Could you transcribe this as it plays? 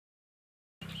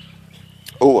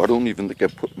Oh, I don't even think I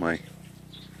put my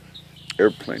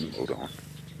airplane mode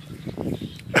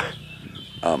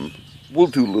on. We'll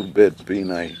do a little bit,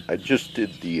 being I just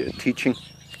did the teaching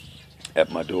at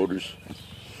my daughter's,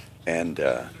 and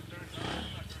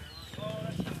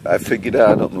I figured out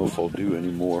I don't know if I'll do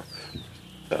any more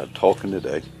talking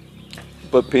today.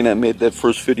 But being I made that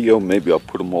first video, maybe I'll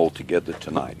put them all together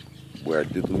tonight, where I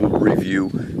did a little review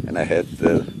and I had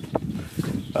the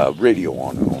radio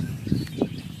on and all.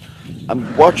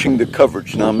 I'm watching the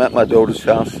coverage now. I'm at my daughter's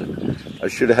house. I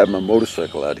should have had my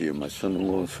motorcycle out here, my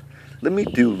son-in-law's. Let me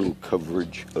do a little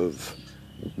coverage of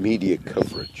media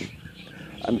coverage.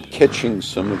 I'm catching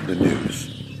some of the news.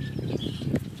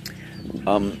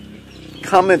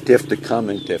 Comment after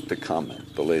comment after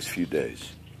comment the last few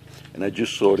days. And I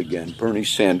just saw it again. Bernie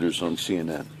Sanders on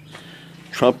CNN.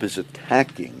 Trump is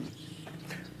attacking,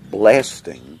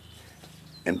 blasting,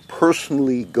 and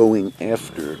personally going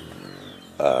after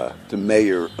the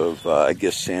mayor of, I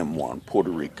guess, San Juan,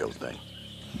 Puerto Rico thing.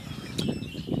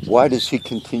 Why does he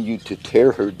continue to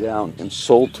tear her down,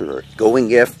 insult her,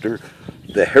 going after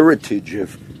the heritage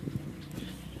of...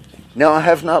 Now, I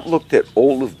have not looked at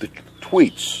all of the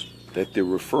tweets that they're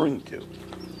referring to,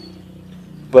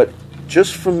 but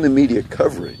just from the media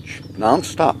coverage,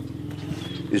 nonstop,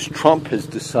 is Trump has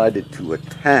decided to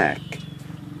attack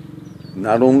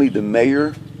not only the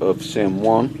mayor of San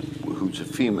Juan, who's a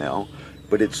female,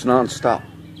 but it's nonstop.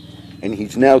 And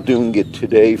he's now doing it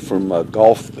today from a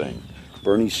golf thing.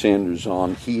 Bernie Sanders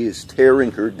on. He is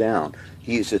tearing her down.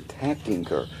 He is attacking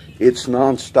her. It's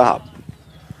nonstop.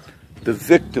 The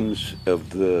victims of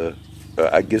the,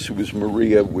 I guess it was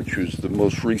Maria, which was the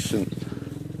most recent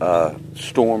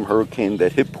storm, hurricane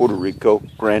that hit Puerto Rico.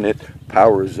 Granted,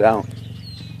 power is out.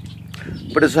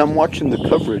 But as I'm watching the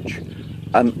coverage,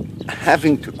 I'm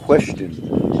having to question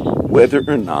whether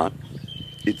or not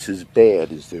it's as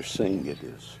bad as they're saying it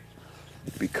is.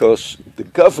 Because the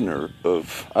governor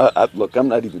of, look, I'm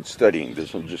not even studying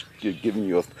this, I'm just giving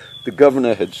you the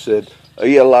governor had said,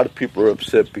 yeah, a lot of people are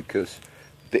upset because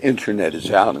the internet is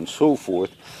out and so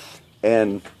forth.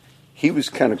 And he was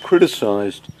kind of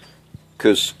criticized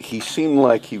because he seemed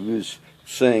like he was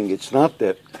saying it's not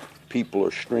that people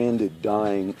are stranded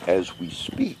dying as we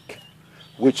speak,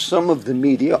 which some of the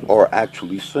media are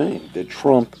actually saying, that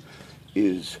Trump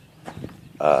is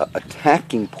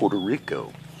attacking Puerto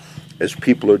Rico as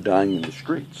people are dying in the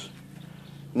streets.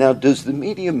 Now, does the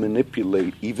media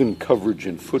manipulate even coverage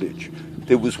and footage?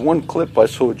 There was one clip I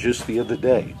saw just the other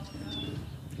day,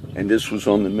 and this was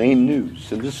on the main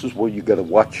news, and this is where you got to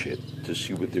watch it to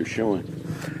see what they're showing.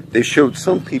 They showed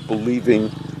some people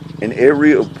leaving an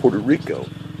area of Puerto Rico,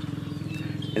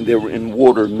 and they were in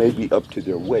water maybe up to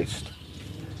their waist.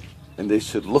 And they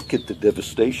said, look at the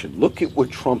devastation. Look at what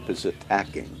Trump is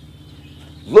attacking.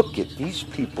 Look at these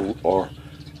people are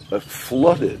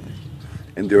flooded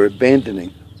and they're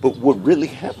abandoning. But what really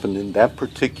happened in that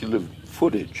particular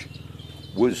footage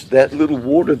was that little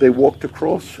water they walked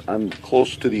across. I'm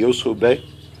close to the Oso Bay.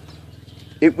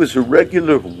 It was a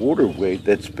regular waterway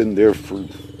that's been there for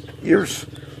years,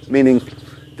 meaning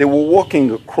they were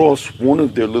walking across one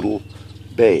of their little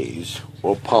bays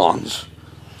or ponds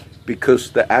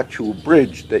because the actual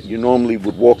bridge that you normally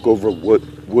would walk over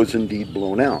was indeed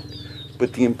blown out.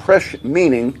 But the impression,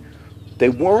 meaning they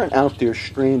weren't out there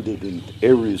stranded in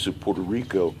areas of Puerto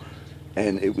Rico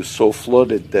and it was so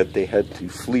flooded that they had to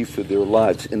flee for their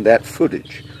lives in that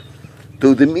footage.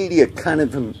 Though the media kind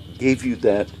of gave you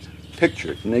that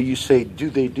picture. Now you say, do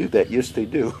they do that? Yes, they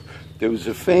do. There was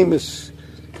a famous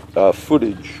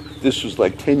footage, this was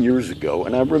like 10 years ago,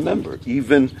 and I remember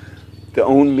even the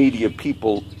own media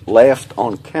people laughed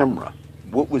on camera.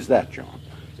 What was that, John?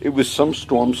 It was some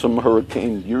storm, some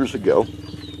hurricane years ago.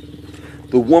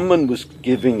 The woman was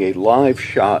giving a live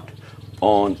shot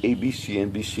on ABC,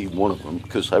 NBC, one of them,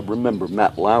 because I remember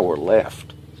Matt Lauer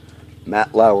laughed.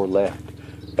 Matt Lauer laughed.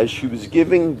 As she was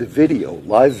giving the video,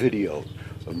 live video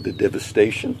of the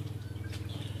devastation,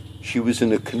 she was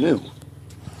in a canoe.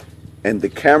 And the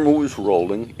camera was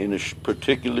rolling in a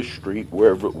particular street,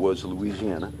 wherever it was,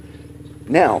 Louisiana.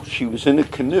 Now, she was in a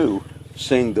canoe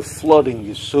saying the flooding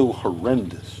is so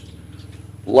horrendous.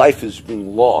 Life is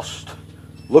being lost.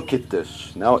 Look at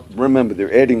this. Now, remember,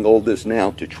 they're adding all this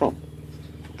now to Trump.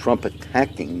 Trump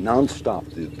attacking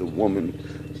nonstop the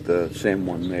woman, the San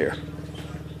Juan mayor.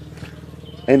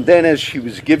 And then as she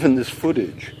was given this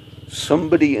footage,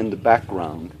 somebody in the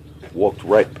background walked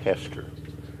right past her.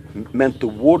 It meant the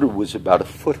water was about a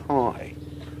foot high.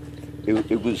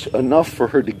 It was enough for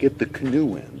her to get the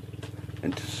canoe in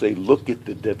and to say, look at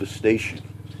the devastation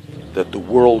that the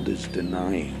world is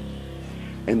denying.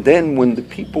 And then when the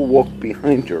people walked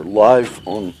behind her live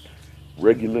on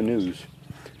regular news,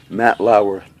 Matt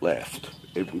Lauer laughed.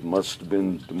 It must have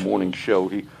been the morning show.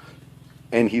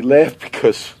 He laughed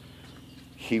because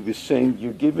he was saying,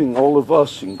 you're giving all of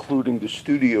us, including the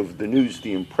studio of the news,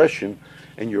 the impression,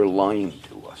 and you're lying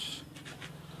to us.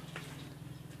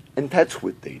 And that's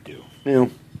what they do. Now,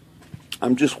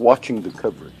 I'm just watching the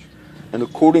coverage. And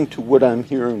according to what I'm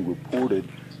hearing reported,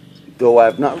 though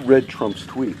I've not read Trump's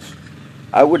tweets,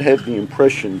 I would have the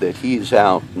impression that he is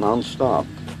out nonstop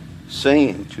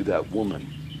saying to that woman,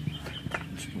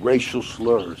 racial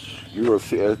slurs,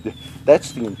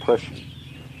 that's the impression.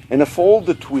 And if all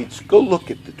the tweets, go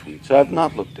look at the tweets, I have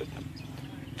not looked at them.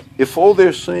 If all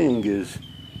they're saying is,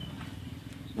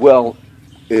 well,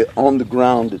 on the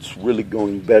ground it's really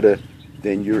going better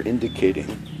than you're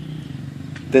indicating,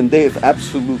 then they have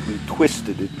absolutely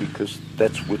twisted it, because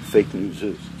that's what fake news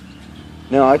is.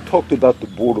 Now, I talked about the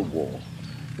border wall,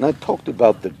 and I talked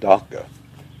about the DACA.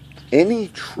 Any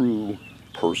true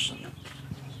person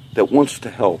that wants to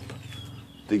help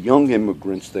the young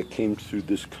immigrants that came through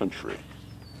this country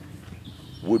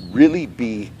would really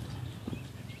be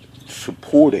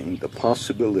supporting the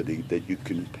possibility that you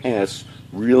can pass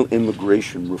real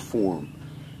immigration reform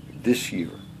this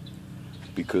year.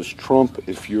 Because Trump,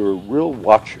 if you're a real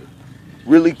watcher,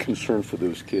 really concerned for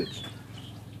those kids,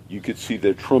 you could see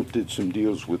that Trump did some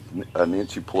deals with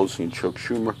Nancy Pelosi and Chuck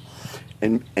Schumer,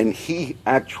 and he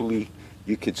actually,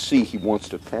 you could see he wants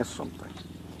to pass something.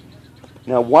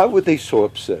 Now, why were they so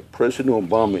upset? President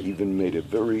Obama even made a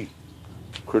very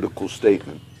critical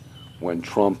statement when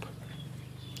Trump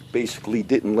basically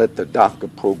didn't let the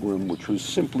DACA program, which was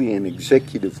simply an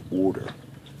executive order,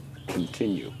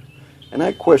 continue. And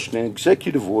I question, an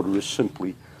executive order is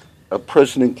simply a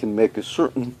president can make a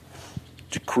certain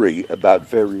decree about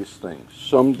various things.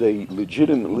 Some they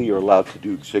legitimately are allowed to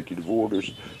do executive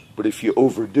orders, but if you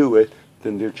overdo it,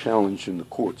 then they're challenged in the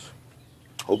courts.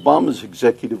 Obama's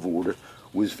executive order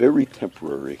was very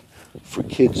temporary for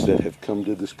kids that have come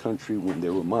to this country when they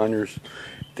were minors,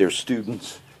 they're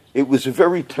students. It was a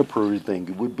very temporary thing.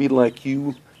 It would be like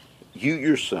you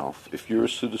yourself, if you're a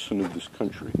citizen of this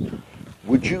country,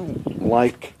 would you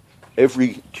like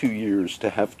every 2 years to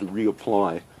have to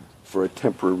reapply for a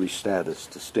temporary status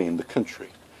to stay in the country?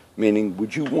 Meaning,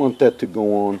 would you want that to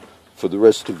go on for the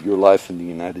rest of your life in the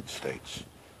United States?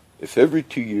 If every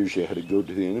 2 years you had to go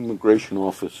to the immigration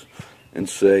office and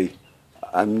say,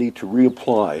 I need to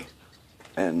reapply,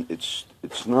 and it's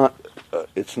not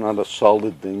a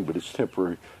solid thing, but it's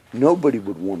temporary, nobody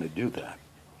would want to do that.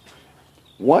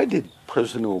 Why did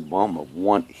President Obama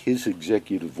want his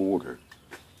executive order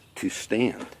to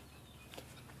stand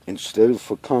instead of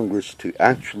for Congress to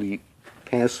actually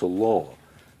pass a law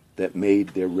that made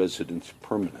their residence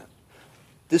permanent?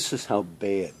 This is how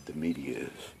bad the media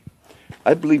is.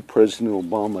 I believe President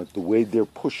Obama, the way they're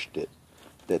pushed it,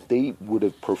 that they would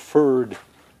have preferred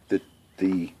that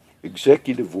the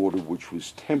executive order, which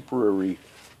was temporary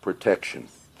protection,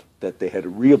 that they had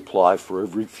to reapply for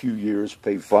every few years,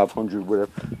 pay $500,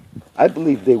 whatever. I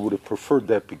believe they would have preferred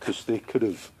that, because they could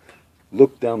have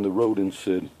looked down the road and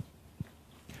said,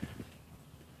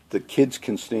 the kids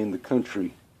can stay in the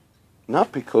country,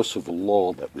 not because of a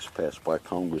law that was passed by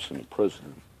Congress and the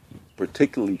president,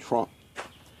 particularly Trump,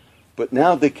 but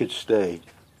now they could stay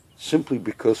simply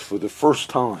because for the first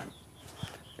time,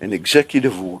 an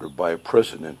executive order by a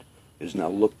president is now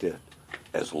looked at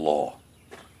as law.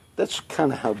 That's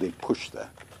kind of how they push that.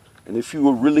 And if you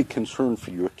were really concerned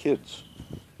for your kids,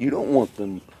 you don't want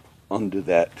them under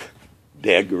that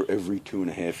dagger every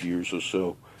 2.5 years or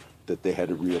so that they had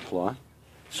to reapply.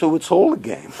 So it's all a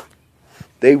game.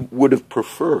 They would have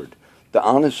preferred the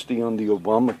honesty on the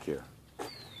Obamacare,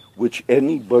 which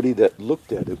anybody that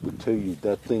looked at it would tell you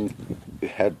that thing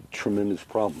had tremendous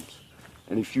problems.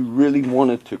 And if you really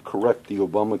wanted to correct the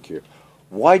Obamacare,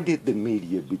 why did the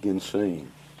media begin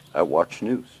saying, I watch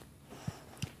news?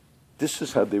 This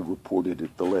is how they reported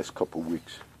it the last couple of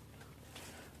weeks.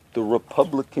 The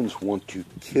Republicans want to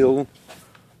kill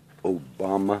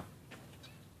Obamacare.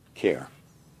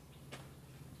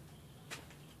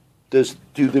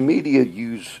 Do the media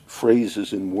use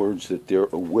phrases and words that they're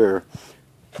aware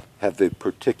have a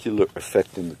particular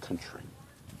effect in the country?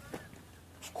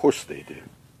 Of course they do.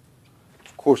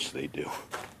 Of course they do.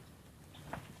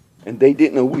 And they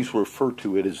didn't always refer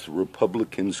to it as the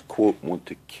Republicans, quote, want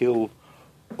to kill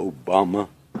Obamacare.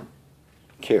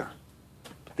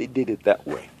 But they did it that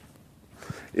way.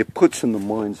 It puts in the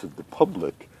minds of the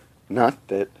public, not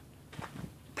that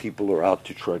people are out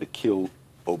to try to kill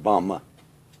Obamacare.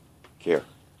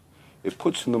 It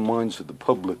puts in the minds of the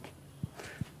public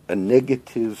a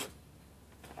negative,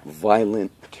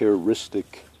 violent,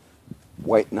 terroristic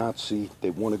white Nazi, they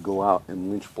want to go out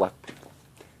and lynch black people.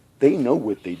 They know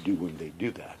what they do when they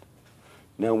do that.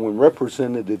 Now, when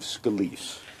Representative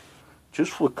Scalise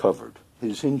just recovered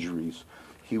his injuries,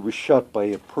 he was shot by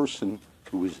a person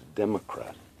who was a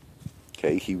Democrat.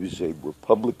 Okay, he was a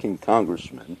Republican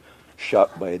congressman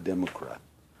shot by a Democrat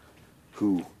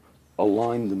who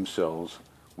aligned themselves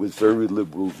with very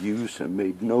liberal views and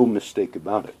made no mistake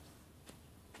about it.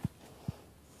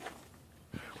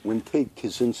 When Ted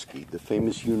Kaczynski, the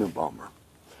famous Unabomber,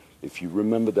 if you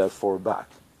remember that far back,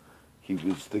 he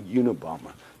was the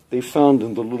Unabomber. They found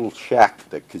in the little shack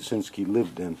that Kaczynski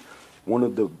lived in one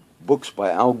of the books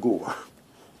by Al Gore.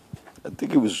 I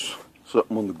think it was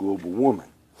something on the global warming.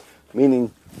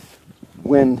 Meaning,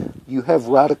 when you have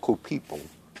radical people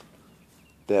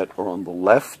that are on the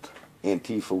left,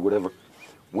 Antifa, whatever,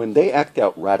 when they act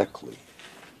out radically,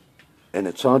 and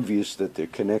it's obvious that their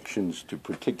connections to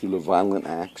particular violent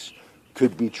acts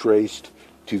could be traced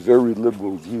to very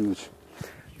liberal views,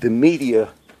 the media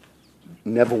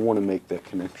never want to make that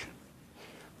connection.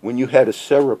 When you had a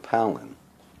Sarah Palin,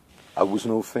 I was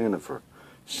no fan of her,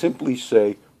 simply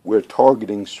say, we're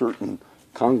targeting certain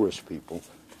Congress people,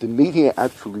 the media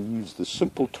actually used the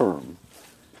simple term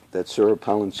that Sarah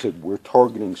Palin said, we're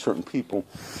targeting certain people,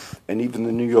 and even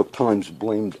the New York Times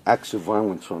blamed acts of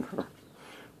violence on her.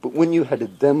 But when you had a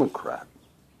Democrat,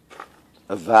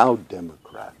 avowed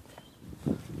Democrat,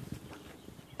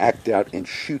 act out and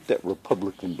shoot that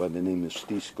Republican by the name of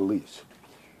Steve Scalise,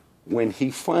 when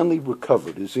he finally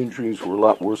recovered, his injuries were a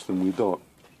lot worse than we thought.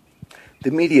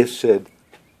 The media said,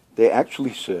 they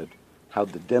actually said, how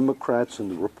the Democrats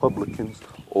and the Republicans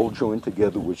all joined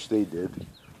together, which they did,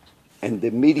 and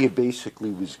the media basically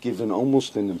was given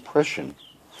almost an impression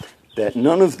that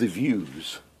none of the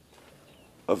views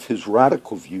of his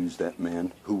radical views, that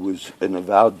man, who was an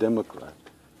avowed Democrat,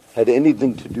 had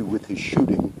anything to do with his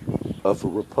shooting of a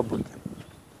Republican.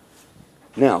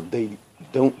 Now, they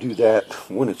don't do that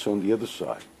when it's on the other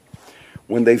side.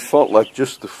 When they felt like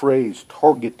just the phrase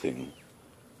targeting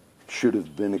should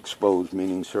have been exposed,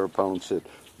 meaning Sarah Palin said,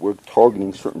 we're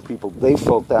targeting certain people, they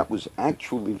felt that was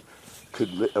actually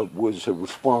was a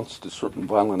response to certain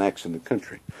violent acts in the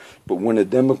country. But when a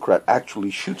Democrat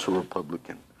actually shoots a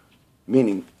Republican,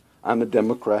 meaning I'm a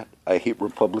Democrat, I hate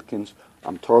Republicans,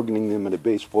 I'm targeting them at a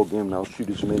baseball game, and I'll shoot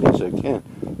as many as I can,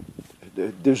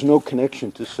 there's no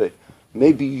connection to say,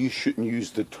 maybe you shouldn't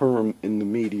use the term in the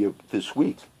media this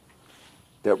week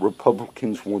that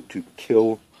Republicans want to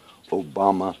kill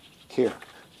Obamacare.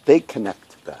 They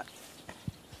connect that.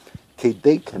 Okay,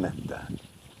 they connect that.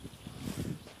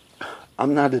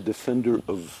 I'm not a defender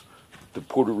of the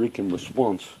Puerto Rican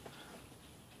response,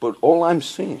 but all I'm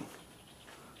seeing,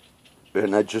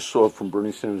 and I just saw it from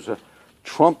Bernie Sanders,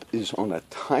 Trump is on a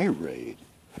tirade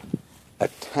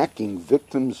attacking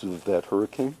victims of that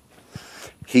hurricane.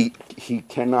 He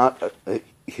cannot,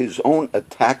 his own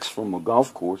attacks from a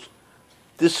golf course.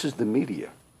 This is the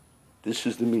media. This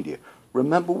is the media.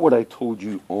 Remember what I told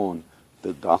you on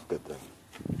the DACA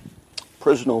thing.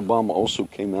 President Obama also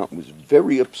came out and was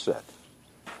very upset.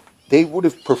 They would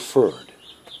have preferred,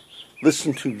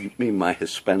 listen to me, my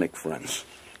Hispanic friends.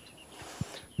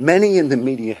 Many in the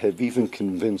media have even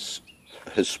convinced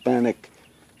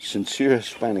sincere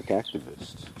Hispanic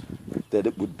activists that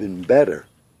it would have been better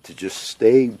to just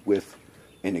stay with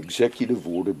an executive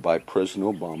order by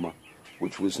President Obama,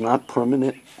 which was not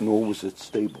permanent, nor was it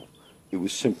stable. It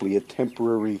was simply a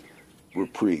temporary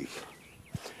reprieve.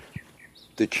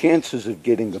 The chances of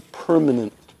getting a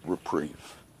permanent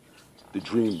reprieve, the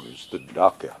dreamers, the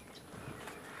DACA,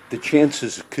 the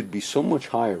chances could be so much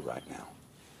higher right now.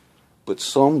 But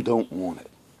some don't want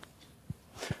it.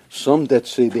 Some that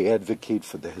say they advocate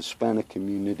for the Hispanic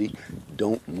community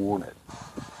don't want it.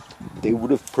 They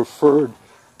would have preferred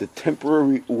the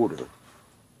temporary order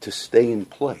to stay in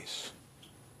place.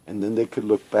 And then they could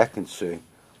look back and say,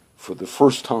 for the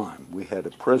first time, we had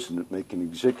a president make an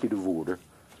executive order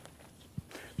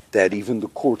that even the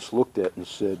courts looked at and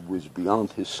said was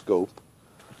beyond his scope.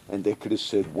 And they could have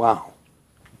said, wow,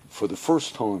 for the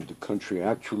first time, the country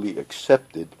actually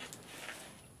accepted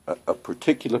a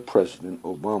particular president,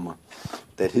 Obama,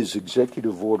 that his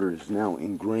executive order is now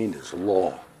ingrained as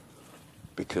law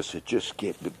because it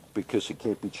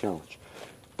can't be challenged.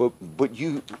 But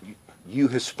you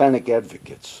Hispanic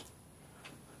advocates,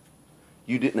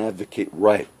 you didn't advocate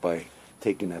right by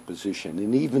taking that position.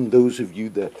 And even those of you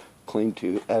that claim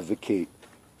to advocate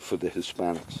for the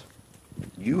Hispanics,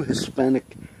 you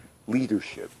Hispanic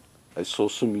leadership, I saw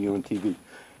some of you on TV,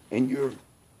 and you're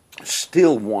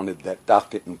still wanted that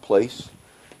docket in place,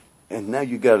 and now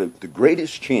you got the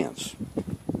greatest chance,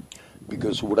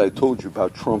 because of what I told you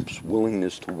about Trump's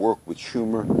willingness to work with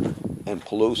Schumer and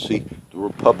Pelosi. The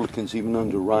Republicans, even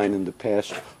under Ryan in the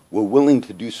past, were willing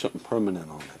to do something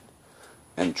permanent on it.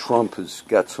 And Trump has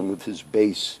got some of his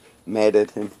base mad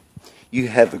at him. You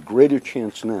have a greater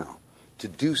chance now to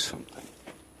do something.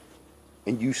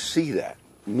 And you see that,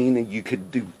 meaning you could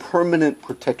do permanent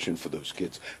protection for those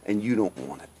kids, and you don't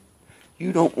want it.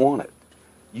 You don't want it.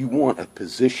 You want a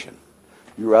position.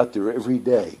 You're out there every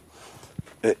day.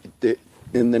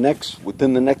 Within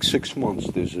the next 6 months,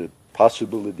 there's a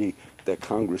possibility that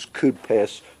Congress could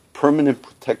pass permanent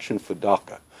protection for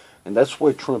DACA. And that's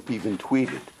why Trump even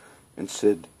tweeted and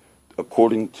said,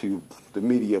 according to the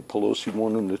media, Pelosi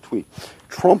wanted him to tweet,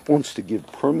 Trump wants to give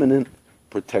permanent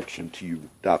protection to you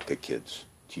DACA kids,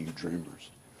 to you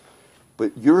dreamers.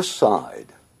 But your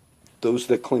side, those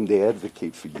that claim they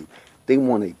advocate for you, they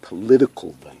want a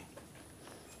political thing.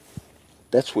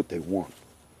 That's what they want.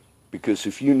 Because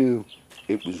if you knew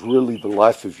it was really the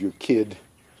life of your kid,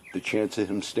 the chance of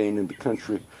him staying in the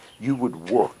country, you would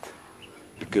work,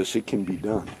 because it can be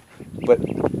done. But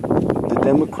the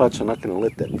Democrats are not going to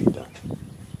let that be done.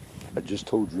 I just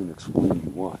told you and explained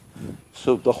you why.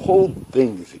 So the whole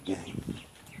thing is a game.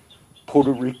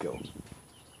 Puerto Rico,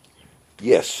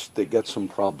 yes, they got some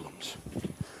problems.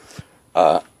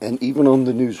 And even on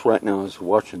the news right now, I was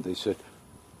watching, they said,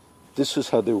 this is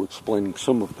how they were explaining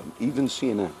some of them, even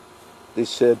CNN. They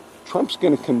said, Trump's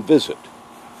going to come visit.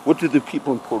 What do the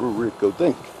people in Puerto Rico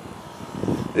think?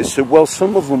 They said, well,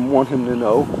 some of them want him to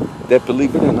know that,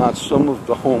 believe it or not, some of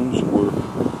the homes were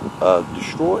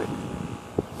destroyed,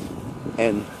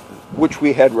 and which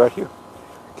we had right here.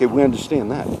 Okay, we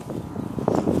understand that.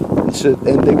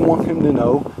 And they want him to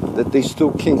know that they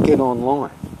still can't get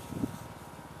online.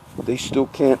 They still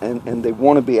can't, and they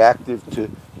want to be active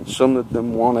to, some of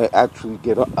them want to actually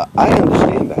get on. I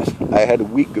understand that. I had a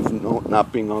week of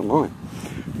not being online.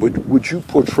 Would you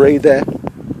portray that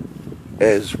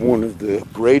as one of the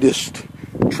greatest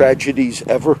tragedies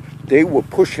ever? They were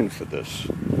pushing for this.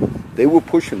 They were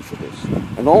pushing for this.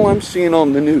 And all I'm seeing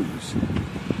on the news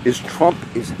is Trump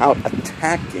is out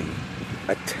attacking,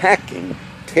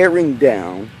 tearing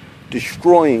down,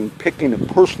 destroying, picking a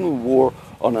personal war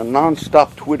on a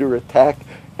non-stop Twitter attack.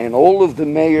 And all of the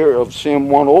mayor of San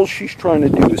Juan, all she's trying to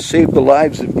do is save the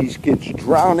lives of these kids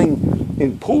drowning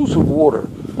in pools of water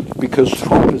because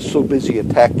Trump is so busy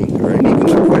attacking her. And even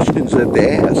the questions that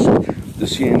they asked, the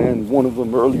CNN, one of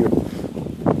them earlier,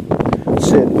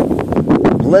 said,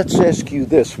 let's ask you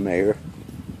this, Mayor.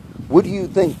 What do you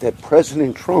think that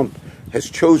President Trump has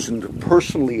chosen to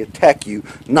personally attack you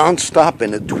nonstop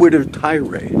in a Twitter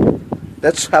tirade?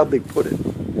 That's how they put it.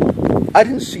 I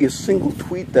didn't see a single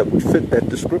tweet that would fit that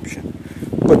description,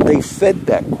 but they fed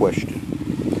that question.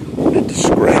 What a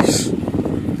disgrace.